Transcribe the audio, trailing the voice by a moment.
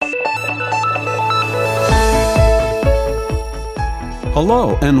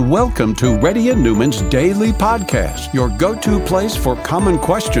Hello and welcome to Reddy and Newman's Daily Podcast, your go-to place for common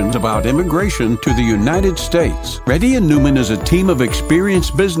questions about immigration to the United States. Reddy and Newman is a team of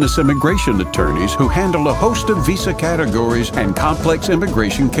experienced business immigration attorneys who handle a host of visa categories and complex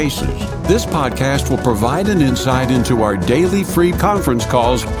immigration cases. This podcast will provide an insight into our daily free conference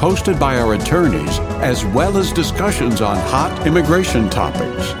calls hosted by our attorneys, as well as discussions on hot immigration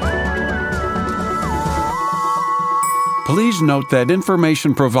topics. Please note that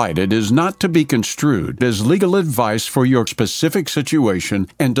information provided is not to be construed as legal advice for your specific situation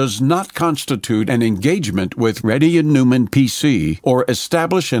and does not constitute an engagement with Reddy and Newman PC or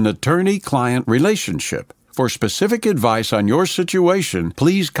establish an attorney-client relationship. For specific advice on your situation,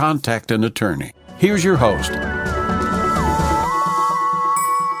 please contact an attorney. Here's your host.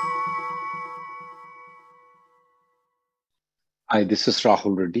 Hi, this is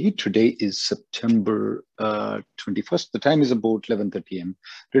Rahul Reddy. Today is September 21st. The time is about 11:30 a.m.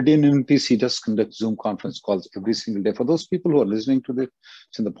 Reddy and Newman PC does conduct Zoom conference calls every single day. For those people who are listening to this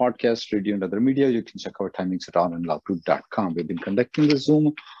in the podcast, radio, and other media, you can check our timings at onandlawgroup.com. We've been conducting the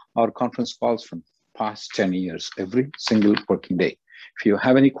Zoom or conference calls from past 10 years, every single working day. If you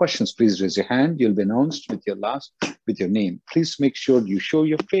have any questions, please raise your hand. You'll be announced with your name. Please make sure you show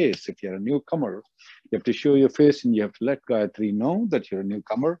your face. If you're a newcomer, you have to show your face and you have to let Gayatri know that you're a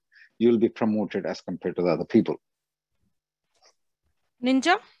newcomer. You'll be promoted as compared to the other people.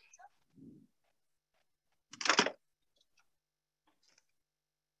 Ninja?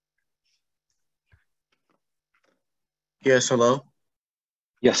 Yes, hello?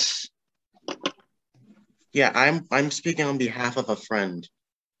 Yes. Yeah, I'm speaking on behalf of a friend.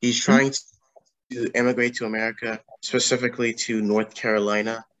 He's trying to immigrate to America, specifically to North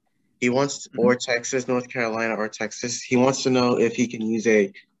Carolina. He wants, or Texas, North Carolina, or Texas. He wants to know if he can use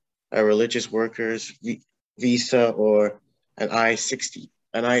a religious workers visa or an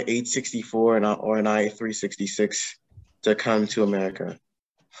I-864 or an I-366 to come to America.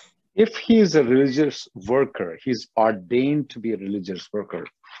 If he is a religious worker, he's ordained to be a religious worker.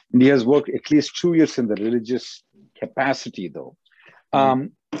 And he has worked at least 2 years in the religious capacity, though. A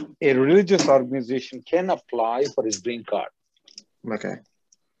religious organization can apply for his green card.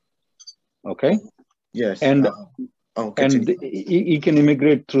 Okay. Yes. And he can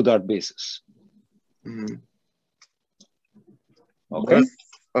immigrate through that basis. Okay.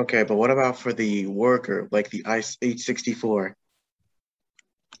 Okay, but what about for the worker, like the I-864?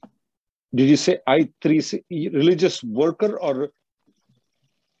 Did you say I-3 religious worker or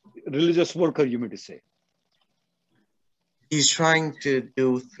religious worker, you mean to say? He's trying to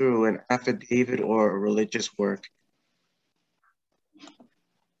do through an affidavit or a religious work.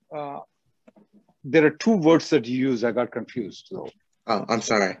 There are two words that you use. I got confused, though. Oh, I'm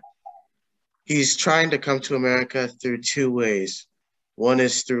sorry. He's trying to come to America through two ways. One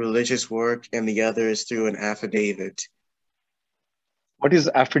is through religious work, and the other is through an affidavit. What is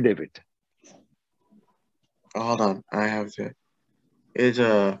affidavit? Oh, hold on. I have to. It's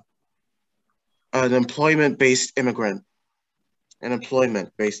an employment-based immigrant. An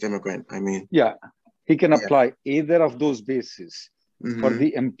employment-based immigrant, I mean. Yeah. He can apply either of those bases. For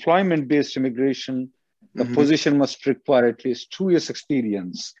the employment-based immigration, the position must require at least 2 years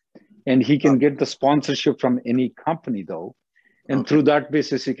experience. And he can get the sponsorship from any company, though. And through that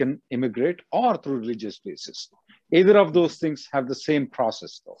basis, he can immigrate or through religious basis. Either of those things have the same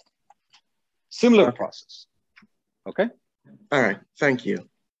process, though. Similar process. Okay? All right. Thank you.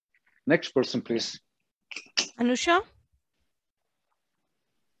 Next person, please. Anusha?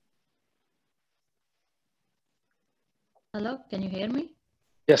 Hello, can you hear me?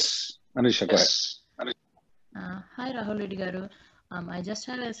 Yes, Anisha, go ahead. Hi, Rahul Reddy Garu. I just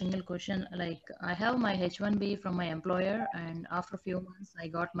have a single question. Like, I have my H-1B from my employer, and after a few months, I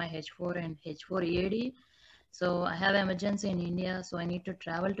got my H-4 and H-4 EAD. So I have emergency in India, so I need to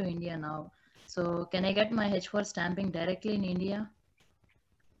travel to India now. So can I get my H-4 stamping directly in India?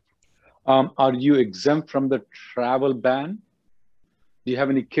 Are you exempt from the travel ban? Do you have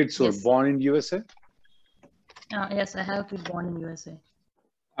any kids who are born in USA? Yes, I have kids born in USA.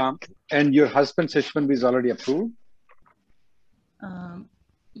 And your husband's H-1B is already approved?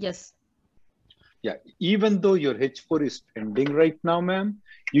 Yes. Yeah, even though your H-4 is pending right now, ma'am,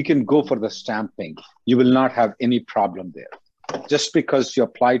 you can go for the stamping. You will not have any problem there. Just because you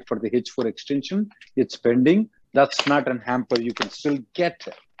applied for the H-4 extension, it's pending. That's not an hamper. You can still get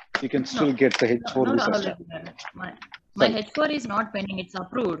it. You can still get the H-4 visa. My H-4 is not pending. It's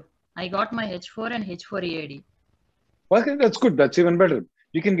approved. I got my H-4 and H-4 EAD. Okay, that's good. That's even better.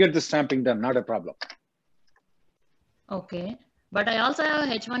 You can get the stamping done. Not a problem. Okay. But I also have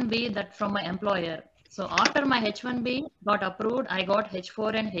H-1B that from my employer. So after my H1B got approved, I got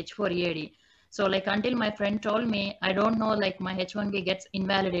H4 and H4 EAD. So like until my friend told me, I don't know, like my H1B gets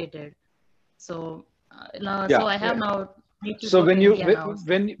invalidated. So so I have now need to So go when to you India now.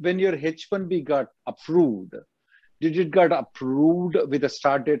 when your H1B got approved, did it got approved with a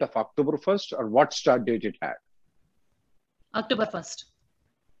start date of October 1st, or what start date it had? October 1st.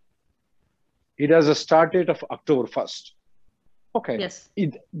 It has a start date of October 1st. Okay. Yes.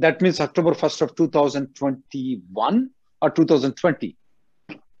 That means October 1st of 2021 or 2020?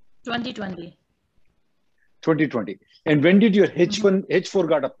 2020. 2020. And when did your H4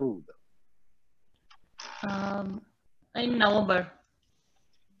 got approved? In November.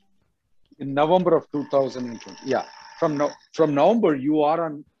 In November of 2020. Yeah. From November you are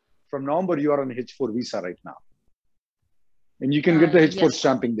on H4 visa right now. And you can get the H4 yes.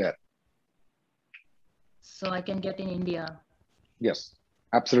 stamping there. So I can get in India. Yes,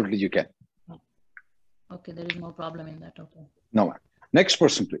 absolutely you can. Okay, there is no problem in that. Okay. No. Next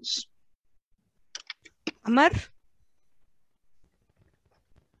person, please. Amar?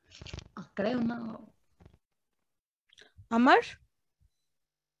 Akkade unna. Amar?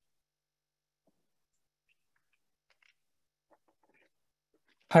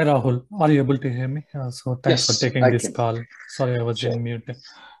 Hi Rahul, are you able to hear me? So thanks for taking this call. Sorry, I was in mute.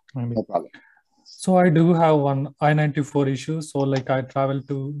 No problem. So I do have one I-94 issue. So like I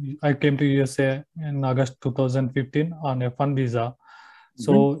came to USA in August 2015 on F1 visa.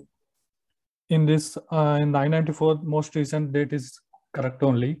 So in this, in the I-94, most recent date is correct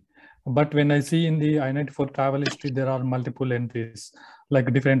only. But when I see in the I-94 travel history, there are multiple entries,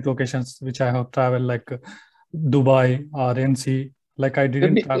 like different locations which I have traveled, like Dubai or NC. Like I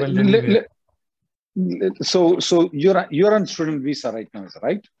didn't travel anywhere. So you're on student visa right now,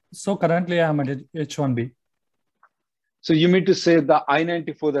 right? So currently I'm at H1B. So you mean to say the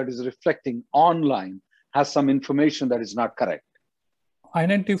I-94 that is reflecting online has some information that is not correct?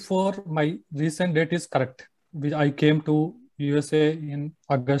 I-94, my recent date is correct. I came to USA in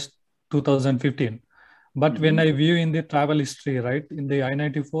August 2015. But when I view in the travel history, right, in the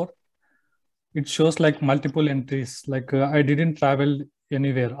I-94, it shows like multiple entries. Like I didn't travel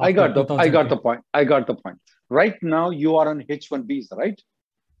anywhere. I got the point. Right now you are on H1 visa, right?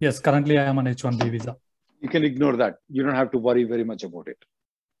 Yes, currently I am on H1B visa. You can ignore that. You don't have to worry very much about it.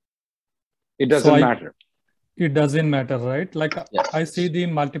 It doesn't matter. It doesn't matter, right? Like yes. I see the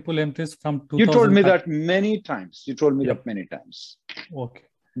multiple entries from 2000. You told me that many times. Okay.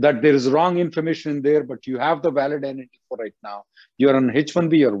 That there is wrong information in there, but you have the valid identity for right now. You're on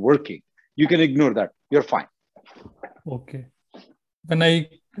H1B, you're working. You can ignore that. You're fine. Okay. When I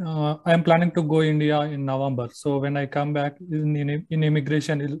am planning to go India in November. So when I come back in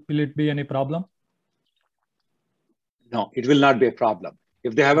immigration, will it be any problem? No, it will not be a problem.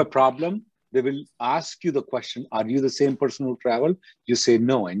 If they have a problem, they will ask you the question, are you the same person who traveled? You say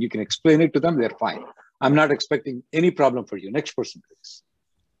no, and you can explain it to them. They're fine. I'm not expecting any problem for you. Next person, please.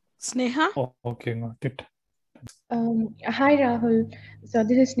 Sneha? Oh, okay, got it. Hi Rahul, so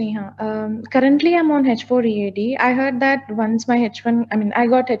this is Sneha. Currently I'm on H4 EAD. I heard that once my I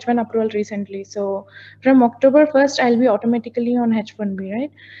got H1 approval recently. So from October 1st, I'll be automatically on H1B,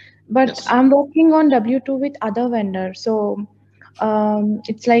 right? But yes. I'm working on W2 with other vendors. So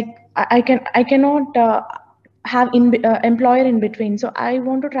it's like I cannot have employer in between. So I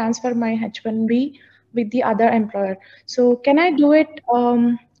want to transfer my H1B with the other employer. So can I do it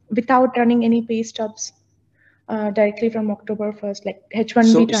without running any pay stubs? Directly from October 1st, like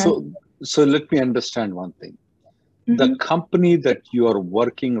H1B. So let me understand one thing. The company that you are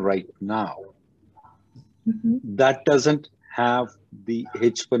working right now, that doesn't have the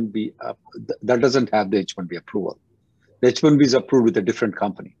H1B, that doesn't have the H1B approval. The H1B is approved with a different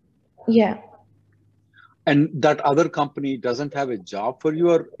company. Yeah. And that other company doesn't have a job for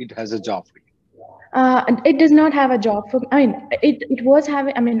you, or it has a job for you? It does not have a job for me. It was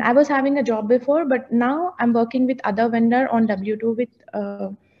having, I was having a job before, but now I'm working with other vendor on W2 with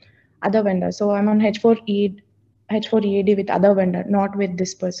other vendor. So I'm on H4 EAD with other vendor, not with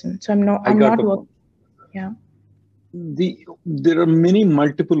this person. So I'm not working. Yeah. There are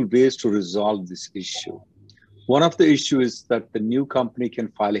multiple ways to resolve this issue. One of the issues is that the new company can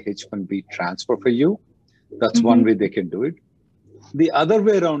file a H1B transfer for you. That's one way they can do it. The other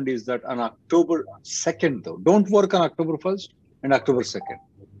way around is that on October 2nd, though, don't work on October 1st and October 2nd.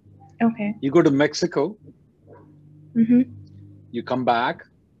 Okay. You go to Mexico, you come back,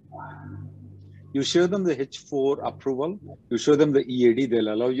 you show them the H4 approval, you show them the EAD,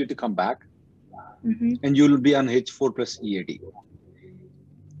 they'll allow you to come back, and you'll be on H4 plus EAD.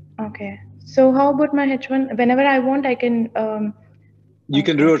 Okay. So how about my H1? Whenever I want, I can... you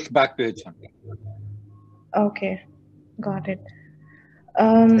can revert back to H1B. Okay, got it.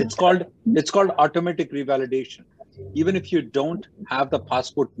 It's called automatic revalidation. Even if you don't have the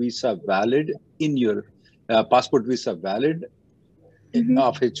passport visa valid in your passport visa valid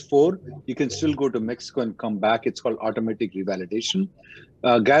of H4, you can still go to Mexico and come back. It's called automatic revalidation.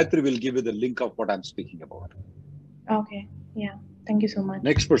 Gayatri will give you the link of what I'm speaking about. Okay, yeah. Thank you so much.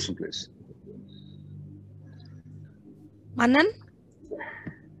 Next person, please. Manan?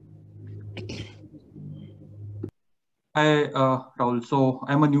 Hi, Rahul. So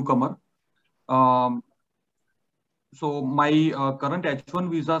I'm a newcomer. So my current H1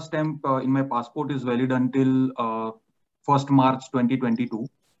 visa stamp in my passport is valid until 1st March 2022.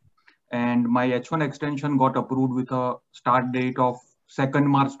 And my H1 extension got approved with a start date of 2nd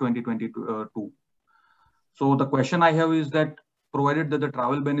March 2022. So the question I have is that provided that the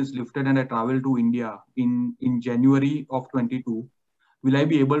travel ban is lifted and I travel to India in January of 22, will I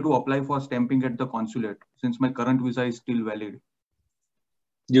be able to apply for stamping at the consulate since my current visa is still valid?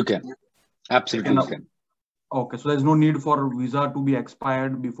 You can. Absolutely you can. Okay, so there's no need for visa to be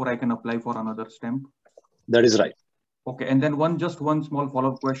expired before I can apply for another stamp? That is right. Okay, and then just one small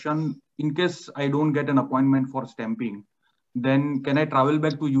follow-up question. In case I don't get an appointment for stamping, then can I travel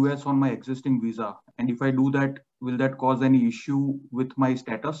back to US on my existing visa? And if I do that, will that cause any issue with my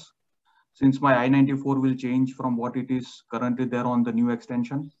status? Since my I-94 will change from what it is currently there on the new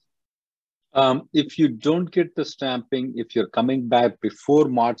extension? If you don't get the stamping, if you're coming back before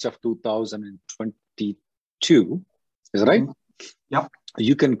March of 2022, is right? Yep.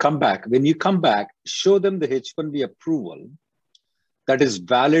 You can come back. When you come back, show them the H1B approval that is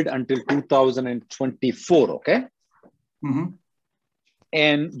valid until 2024, okay?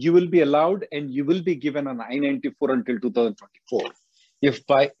 And you will be allowed and you will be given an I-94 until 2024. If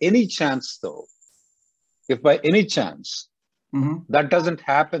by any chance, though, that doesn't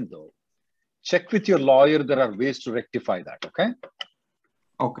happen, though, check with your lawyer. There are ways to rectify that, okay?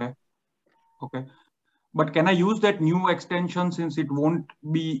 Okay. But can I use that new extension since it won't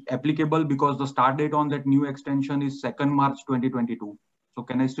be applicable because the start date on that new extension is 2nd March 2022. So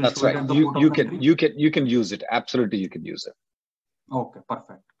can I still That's show right. it at the port of entry? You can use it. Absolutely, you can use it. Okay,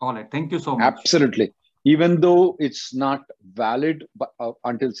 perfect. All right. Thank you so much. Absolutely. Even though it's not valid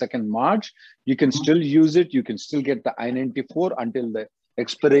until 2nd March, you can still use it. You can still get the I-94 until the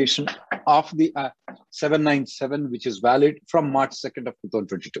expiration of the 797, which is valid from March 2nd of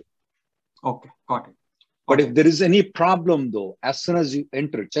 2022. Okay, got it. But if there is any problem, though, as soon as you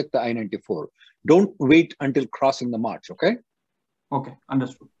enter, check the I-94. Don't wait until crossing the March, okay? Okay,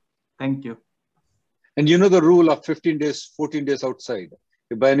 understood. Thank you. And you know the rule of 15 days, 14 days outside.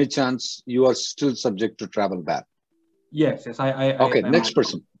 If by any chance you are still subject to travel ban. Yes. Okay, next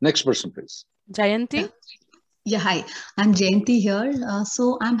person, please. Jayanti? Yeah, hi. I'm Jayanti here.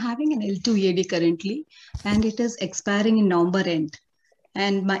 So I'm having an L2 EAD currently, and it is expiring in November end.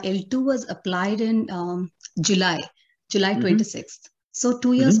 And my L2 was applied in July 26th. So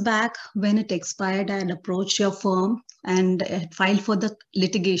 2 years back, when it expired, I had approached your firm and had filed for the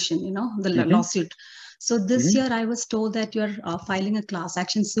litigation, the lawsuit. So this year, I was told that you're filing a class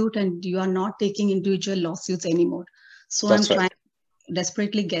action suit and you are not taking individual lawsuits anymore. So I'm trying to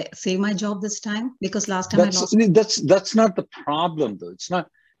desperately save my job this time because last time I lost. That's not the problem, though. It's not.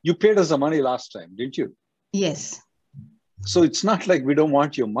 You paid us the money last time, didn't you? Yes. So it's not like we don't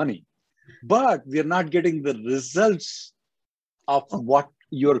want your money, but we're not getting the results of what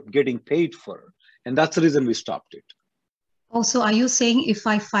you're getting paid for. And that's the reason we stopped it. Oh, so are you saying if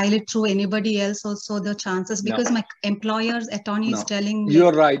I file it through anybody else also the chances, because my employer's attorney is telling me.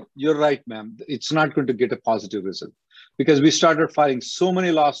 You're right, ma'am. It's not going to get a positive result because we started filing so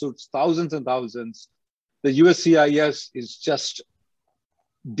many lawsuits, thousands and thousands. The USCIS is just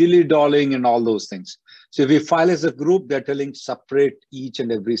dilly-dallying and all those things. So if we file as a group, they're telling separate each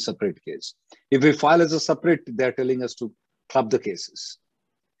and every separate case. If we file as a separate, they're telling us to club the cases.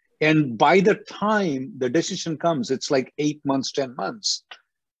 And by the time the decision comes, it's like 8 months, 10 months.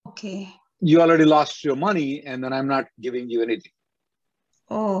 Okay. You already lost your money and then I'm not giving you anything.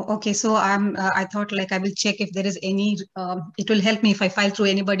 Oh, okay. So I thought like I will check if there is any, it will help me if I file through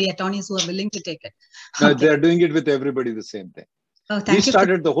anybody, attorneys who are willing to take it. No, they're doing it with everybody the same thing. Oh, we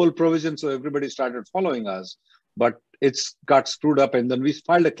started the whole provision, so everybody started following us, but it's got screwed up. And then we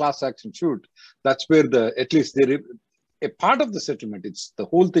filed a class action suit. That's where at least a part of the settlement, the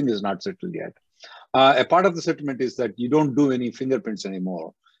whole thing is not settled yet. A part of the settlement is that you don't do any fingerprints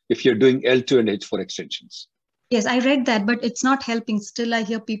anymore if you're doing L2 and H4 extensions. Yes, I read that, but it's not helping. Still, I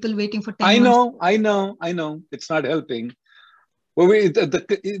hear people waiting for 10 months. I know. It's not helping. Well,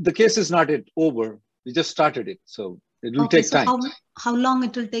 the case is not yet over. We just started it. So It will Okay, take so time. how long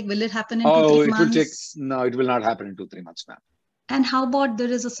it will take? Will it happen in Oh, 2-3 it will take, months? no, it will not happen in 2-3 months, ma'am. And how about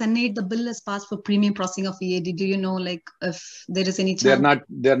there is a Senate, the bill is passed for premium processing of EAD. Do you know, like, if there is any chance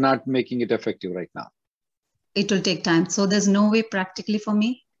They're not making it effective right now, it will take time? So there's no way practically for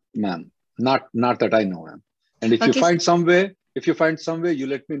me. ma'am. Not that I know, ma'am. And if you Okay. find some way, you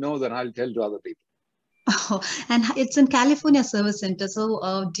let me know, then I'll tell to other people. Oh, and it's in California Service Center.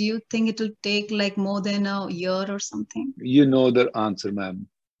 So do you think it will take like more than a year or something? You know the answer, ma'am.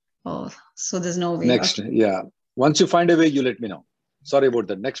 Oh, so there's no way. Next, Okay. yeah. Once you find a way, you let me know. Sorry about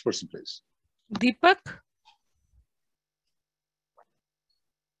that. Next person, please. Deepak?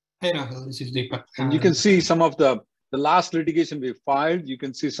 Hey Rahul, this is Deepak. And you can see some of the last litigation we filed. You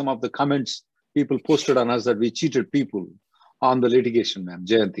can see some of the comments people posted on us that we cheated people on the litigation, ma'am.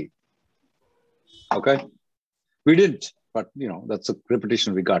 Jayanti. Okay. We didn't, but that's a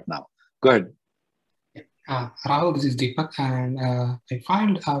repetition we got now. Go ahead. Rahul, this is Deepak, and I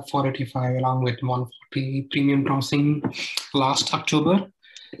filed 485 along with 140 premium processing last October.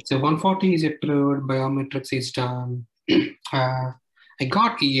 So 140 is approved, biometrics is done. I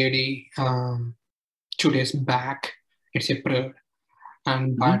got EAD 2 days back. It's approved,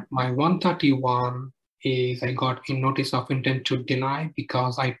 and but my 131 is I got a notice of intent to deny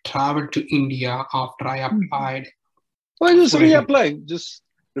because I traveled to India after I applied. Well, just reapply. Just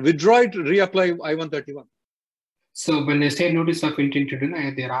withdraw it, reapply I-131. So when they say notice of intent to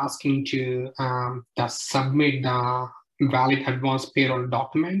deny, they're asking to submit the valid advance payroll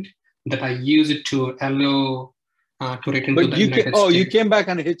document that I use it to allow to return to the United States. You came back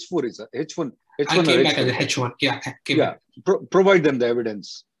on H4, is it? H1. I came back as a H1. Yeah, I came back. Provide them the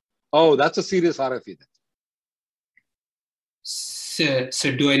evidence. Oh, that's a serious RFE then.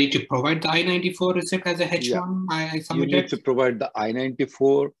 So do I need to provide the I-94 receipt as a H1? Yeah. I submitted? You need to provide the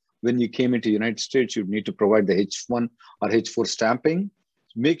I-94. When you came into the United States, you need to provide the H1 or H4 stamping.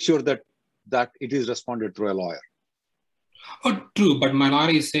 Make sure that it is responded through a lawyer. Oh, true. But my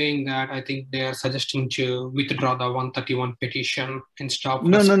lawyer is saying that I think they are suggesting to withdraw the 131 petition and stop.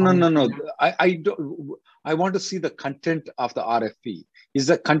 No. I want to see the content of the RFP. Is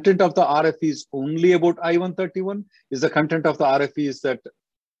the content of the RFP only about I-131? Is the content of the RFP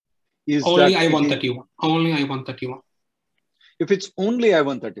only I-131? Only I-131. If it's only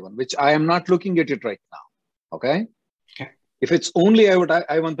I-131, which I am not looking at it right now, okay? If it's only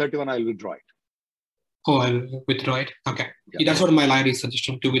I-131, I'll withdraw it. Oh, I'll withdraw it. Okay. Yeah. That's what my lawyer is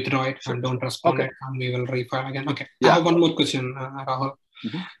suggesting, to withdraw it and don't respond it, and we will refile again. Okay. Yeah. I have one more question, Rahul.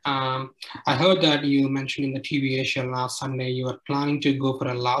 I heard that you mentioned in the TV Asia last Sunday you were planning to go for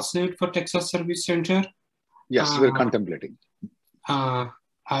a lawsuit for Texas Service Center. Yes, we're contemplating.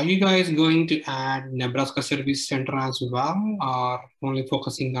 Are you guys going to add Nebraska Service Center as well, or only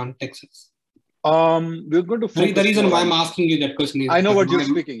focusing on Texas? We're going to focus. The reason why I'm asking you that question is I know what you're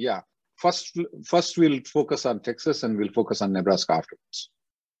speaking. Yeah. First we'll focus on Texas and we'll focus on Nebraska afterwards.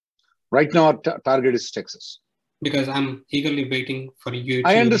 Right now, our target is Texas. Because I'm eagerly waiting for you to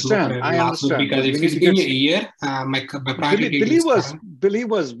understand. Because it's been a year. My priority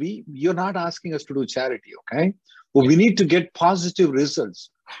believe us, you're not asking us to do charity, okay? Well, we need to get positive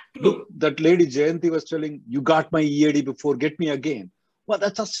results. Look, that lady Jayanti was telling, you got my EAD before, get me again. Well,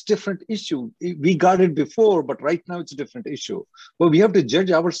 that's a different issue. We got it before, but right now it's a different issue. Well, we have to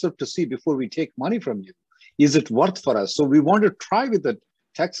judge ourselves to see before we take money from you. Is it worth for us? So we want to try with the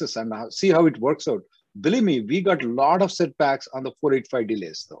Texas and see how it works out. Believe me, we got a lot of setbacks on the 485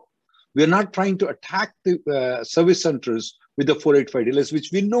 delays, though. We're not trying to attack the service centers with the 485 delays,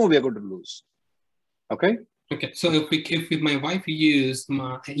 which we know we are going to lose. Okay? Okay. So if my wife used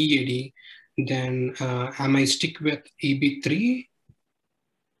my EAD, then am I stick with EB3?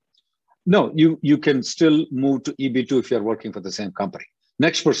 No, you can still move to EB2 if you're working for the same company.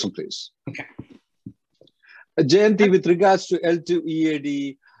 Next person, please. Okay. Jayanti, with regards to L2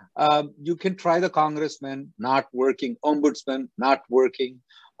 EAD, you can try the congressman, not working, ombudsman, not working,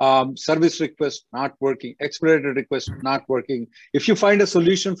 service request, not working, expedited request, not working. If you find a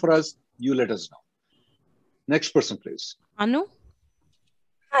solution for us, you let us know. Next person, please. Anu?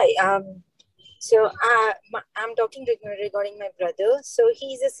 Hi. So I'm talking regarding my brother. So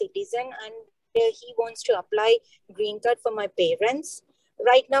he's a citizen and he wants to apply green card for my parents.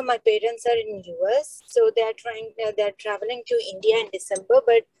 Right now, my parents are in US, so they're traveling to India in December.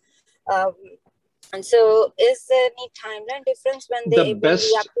 But and so, is there any timeline difference when they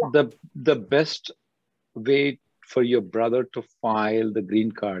the best way for your brother to file the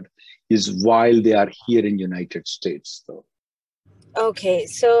green card is while they are here in United States, though. Okay,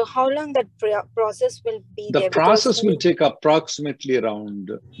 so how long that process will be? The process will take approximately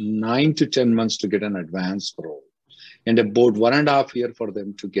around 9 to 10 months to get an advance parole. and about 1.5 years for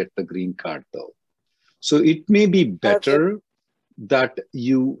them to get the green card though. So it may be better that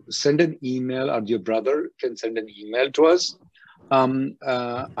you send an email, or your brother can send an email to us. I'm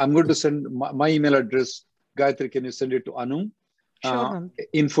going to send my email address. Gayatri, can you send it to Anu? Sure,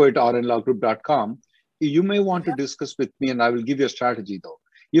 info@rnlawgroup.com. You may want to discuss with me, and I will give you a strategy though.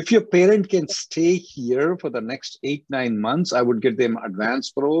 If your parent can stay here for the next 8-9 months, I would get them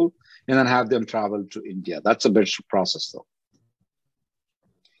advance parole and then have them travel to India. That's a better process though.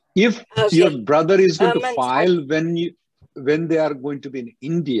 If your brother is going to file when they are going to be in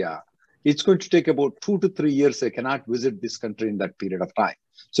India, it's going to take about 2 to 3 years. They cannot visit this country in that period of time.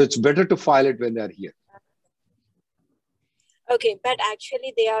 So it's better to file it when they're here. Okay, but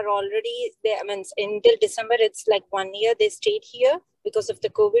actually they are already there. I mean, until December, it's like 1 year they stayed here because of the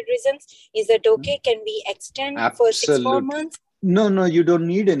COVID reasons. Is that okay? Can we extend for 6 more months? No, you don't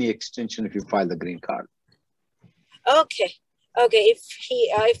need any extension if you file the green card. Okay.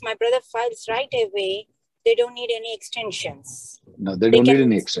 If my brother files right away, they don't need any extensions. No, they don't need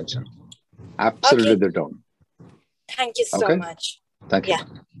any extension. Absolutely, they don't. Thank you so much. Thank you.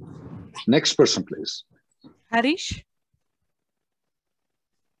 Next person, please. Harish.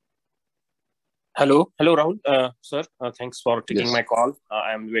 Hello, Rahul. Sir, thanks for taking my call.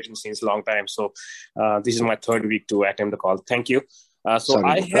 I'm waiting since a long time. So this is my third week to attend the call. Thank you. So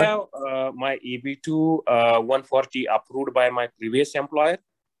I have my EB2 140 approved by my previous employer.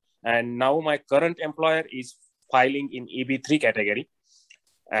 And now my current employer is filing in EB3 category.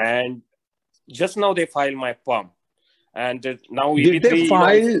 And just now they filed my PERM. And now did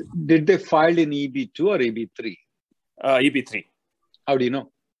EB3... Did they file in EB2 or EB3? EB3. How do you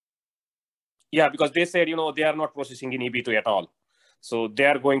know? Yeah, because they said, they are not processing in EB2 at all. So they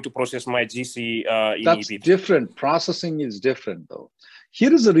are going to process my GC in That's EB3. Different. Processing is different, though.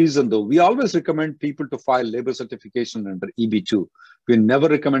 Here is the reason, though. We always recommend people to file labor certification under EB2. We never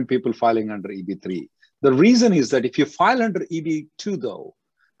recommend people filing under EB3. The reason is that if you file under EB2, though,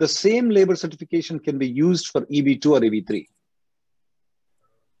 the same labor certification can be used for EB2 or EB3.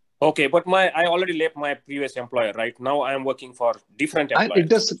 Okay, but I already left my previous employer, right? Now I am working for different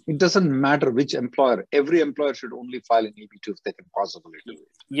employers. It doesn't matter which employer. Every employer should only file in EB2 if they can possibly do it.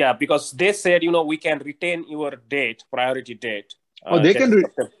 Yeah, because they said, we can retain your date, priority date.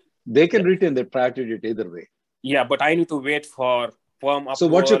 They can retain their priority date either way. Yeah, but I need to wait for PERM approval. So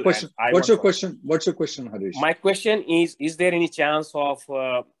what's your question? What's your question, Harish? My question is there any chance of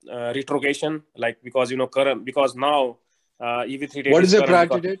retrogression? Like, because, because now EB3 date What is your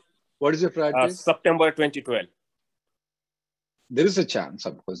priority date? What is your priority date? September 2012. There is a chance,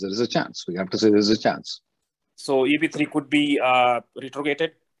 of course. There is a chance. We have to say there is a chance. So EB3 could be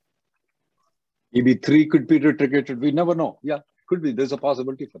retrograded? EB3 could be retrograded. We never know. Yeah, could be. There's a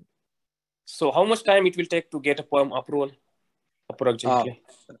possibility for it. So how much time it will take to get a PERM approval? Approximately?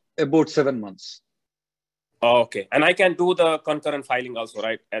 About 7 months. Okay. And I can do the concurrent filing also,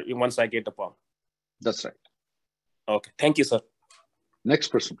 right? Once I get the PERM. That's right. Okay. Thank you, sir. Next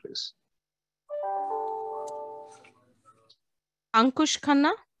person, please. Ankush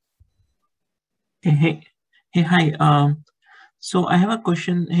Khanna. Hey, hi. So I have a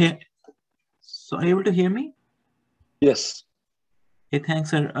question here. So are you able to hear me? Yes. Hey, thanks,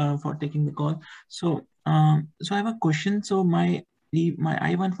 sir, for taking the call. So I have a question. So my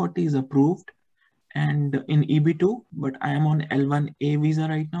I-140 is approved and in EB2, but I am on L1A visa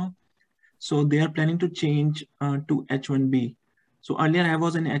right now. So they are planning to change to H1B. So earlier I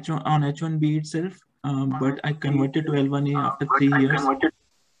was on H1B itself, but I converted to L1A after 3 years.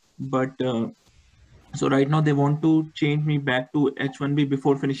 But so right now they want to change me back to H1B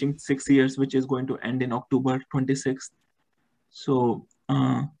before finishing 6 years, which is going to end in October 26th. So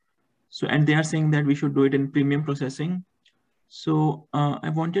and they are saying that we should do it in premium processing. So I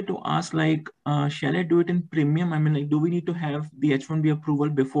wanted to ask, like, shall I do it in premium? I mean, like, do we need to have the H1B approval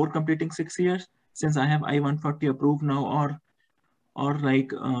before completing 6 years, since I have I-140 approved now, or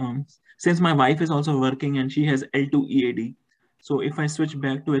like, since my wife is also working and she has L2 EAD. So if I switch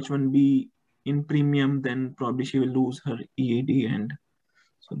back to H1B in premium, then probably she will lose her EAD. And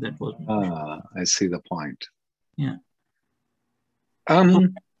so that was I see the point. Yeah. So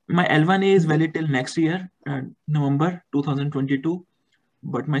my L1A is valid till next year, November 2022,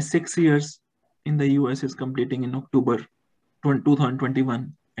 but my 6 years in the US is completing in October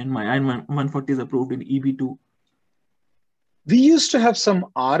 2021, and my I-140 is approved in EB2. We used to have some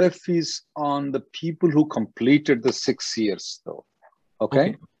RFEs on the people who completed the 6 years, though.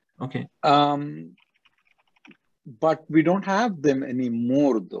 Okay. But we don't have them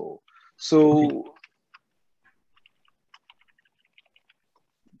anymore, though. So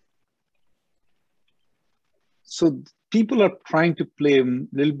So people are trying to play a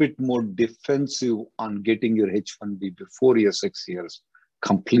little bit more defensive on getting your H-1B before your 6 years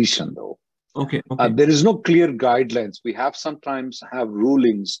completion, though. Okay. There is no clear guidelines. We sometimes have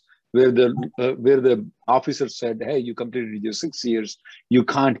rulings where the officer said, "Hey, you completed your 6 years, you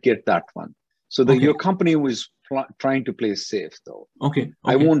can't get that one." So your company was trying to play safe, though. Okay.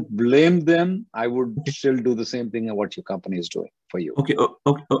 I won't blame them. I would still do the same thing as what your company is doing for you. Okay.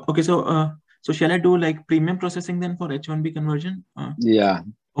 So shall I do like premium processing then for H-1B conversion? Yeah.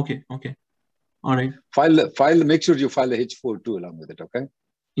 Okay. All right. Make sure you file the H-4 too along with it. Okay.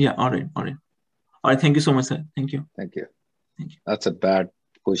 Yeah. All right. Thank you so much, sir. Thank you. That's a bad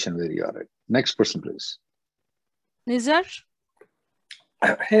question where you are at. Next person, please. Nizar?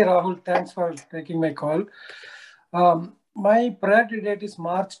 Hey, Rahul. Thanks for taking my call. My priority date is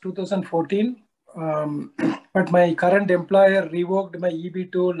March 2014. But my current employer revoked my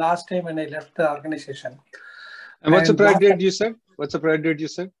EB2 last time when I left the organization. And what's the priority date you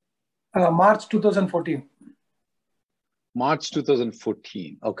said? March 2014. March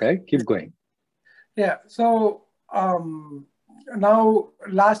 2014. Okay, keep going. Yeah. So now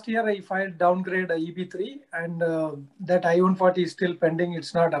last year I filed downgrade EB3, and that I-140 is still pending.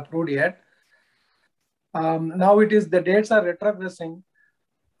 It's not approved yet. Now the dates are retrogressing.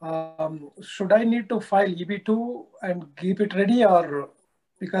 Should I need to file EB2 and keep it ready, or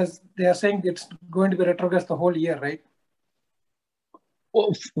because they are saying it's going to be retrogressed the whole year, right?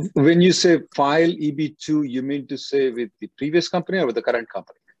 Well, when you say file EB2, you mean to say with the previous company or with the current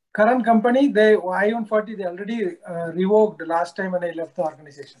company? Current company, I-140, they already revoked last time when I left the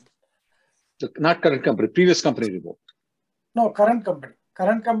organization. So not current company, previous company revoked. No, current company.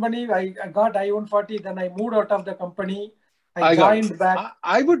 Current company, I got I-140, then I moved out of the company. I joined back.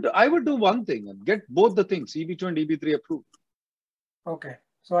 I would do one thing and get both the things, EB2 and EB3 approved. Okay.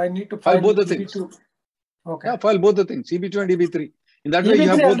 So I need to file both the EB2. things. Okay. Yeah, file both the things, EB2 and EB3. In that way, you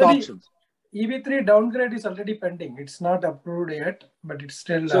have both options. EB3 downgrade is already pending. It's not approved yet, but it's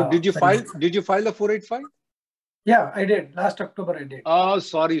still. So did you file the 485? Yeah, I did. Last October I did. Oh,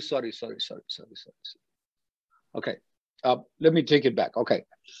 sorry. Okay. Let me take it back. Okay.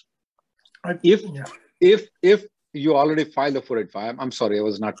 If you already filed the 485, I'm sorry, I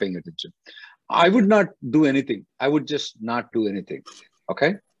was not paying attention. I would not do anything. I would just not do anything.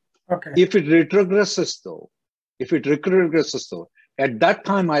 Okay. If it retrogresses though, at that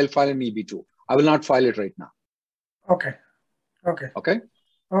time I'll file an EB2. I will not file it right now. Okay.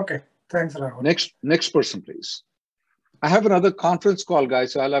 Thanks, Rahul. Next person, please. I have another conference call,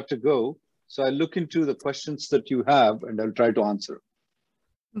 guys, so I'll have to go. So I'll look into the questions that you have and I'll try to answer.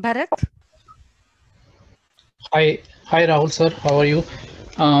 Bharat? Hi, Rahul sir. How are you?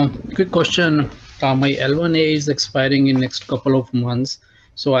 Quick question. My L1A is expiring in next couple of months.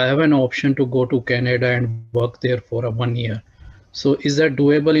 So I have an option to go to Canada and work there for 1 year. So is that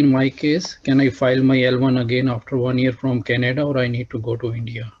doable in my case? Can I file my L1 again after 1 year from Canada, or I need to go to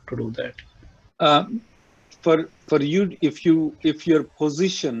India to do that? For you, if your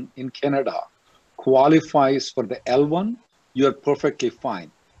position in Canada qualifies for the L1, you're perfectly fine.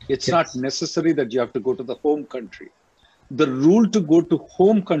 It's not necessary that you have to go to the home country. The rule to go to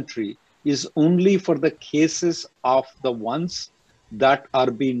home country is only for the cases of the ones that are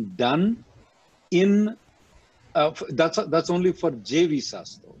being done in, that's only for J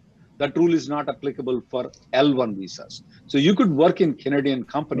visas though. That rule is not applicable for L1 visas. So you could work in Canadian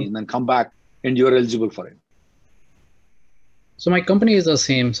company and then come back and you're eligible for it. So my company is the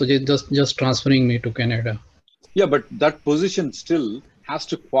same. So just transferring me to Canada. Yeah, but that position still has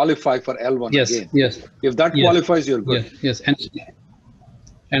to qualify for L1 again. Yes. If that qualifies, you're good. Yes.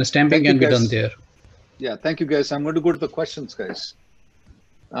 And stamping can be done there. Yeah, thank you guys. I'm going to go to the questions, guys.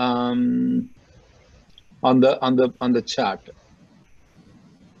 On the chat.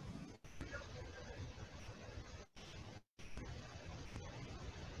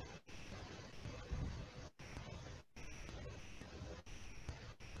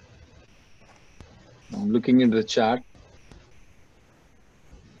 I'm looking into the chat.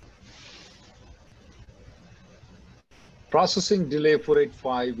 Processing delay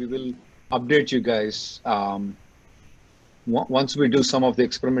 485, we will update you guys. Once we do some of the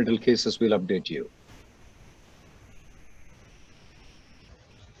experimental cases, we'll update you.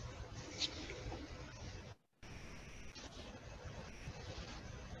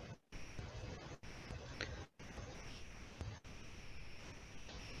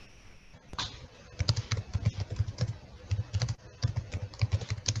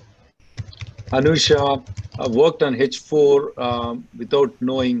 Anusha worked on H4 without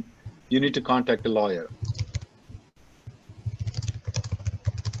knowing. You need to contact a lawyer.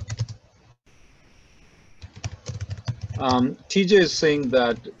 TJ is saying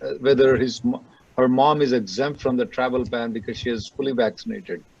that whether her mom is exempt from the travel ban because she is fully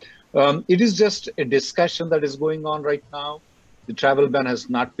vaccinated. It is just a discussion that is going on right now. The travel ban has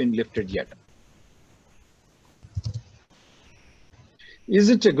not been lifted yet. Is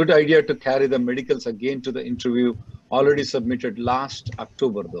it a good idea to carry the medicals again to the interview already submitted last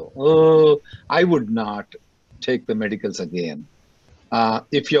October though? Oh, I would not take the medicals again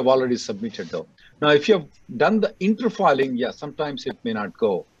if you have already submitted though. Now, if you have done the interfiling, yeah, sometimes it may not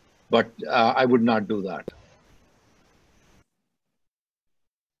go, but I would not do that.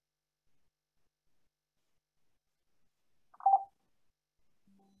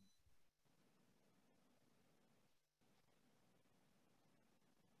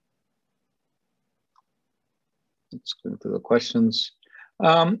 Let's go to the questions.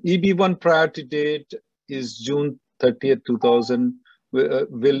 EB1 priority date is June 30th, 2000.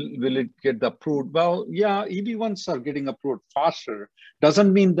 Will it get approved? Well, yeah, EB1s are getting approved faster.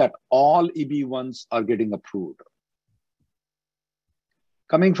 Doesn't mean that all EB1s are getting approved.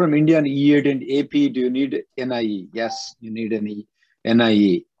 Coming from India and E8 and AP, do you need NIE? Yes, you need an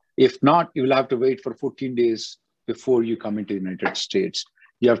NIE. If not, you will have to wait for 14 days before you come into the United States.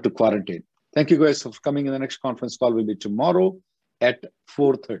 You have to quarantine. Thank you guys for coming. In the next conference call will be tomorrow at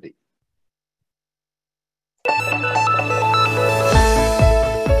 4:30.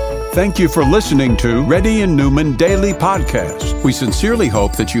 Thank you for listening to Reddy and Newman Daily Podcast. We sincerely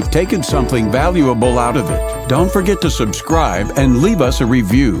hope that you've taken something valuable out of it. Don't forget to subscribe and leave us a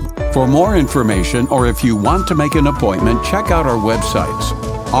review. For more information or if you want to make an appointment, check out our websites,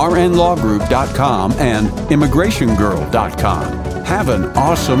 rnlawgroup.com and immigrationgirl.com. Have an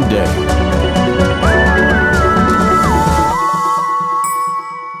awesome day.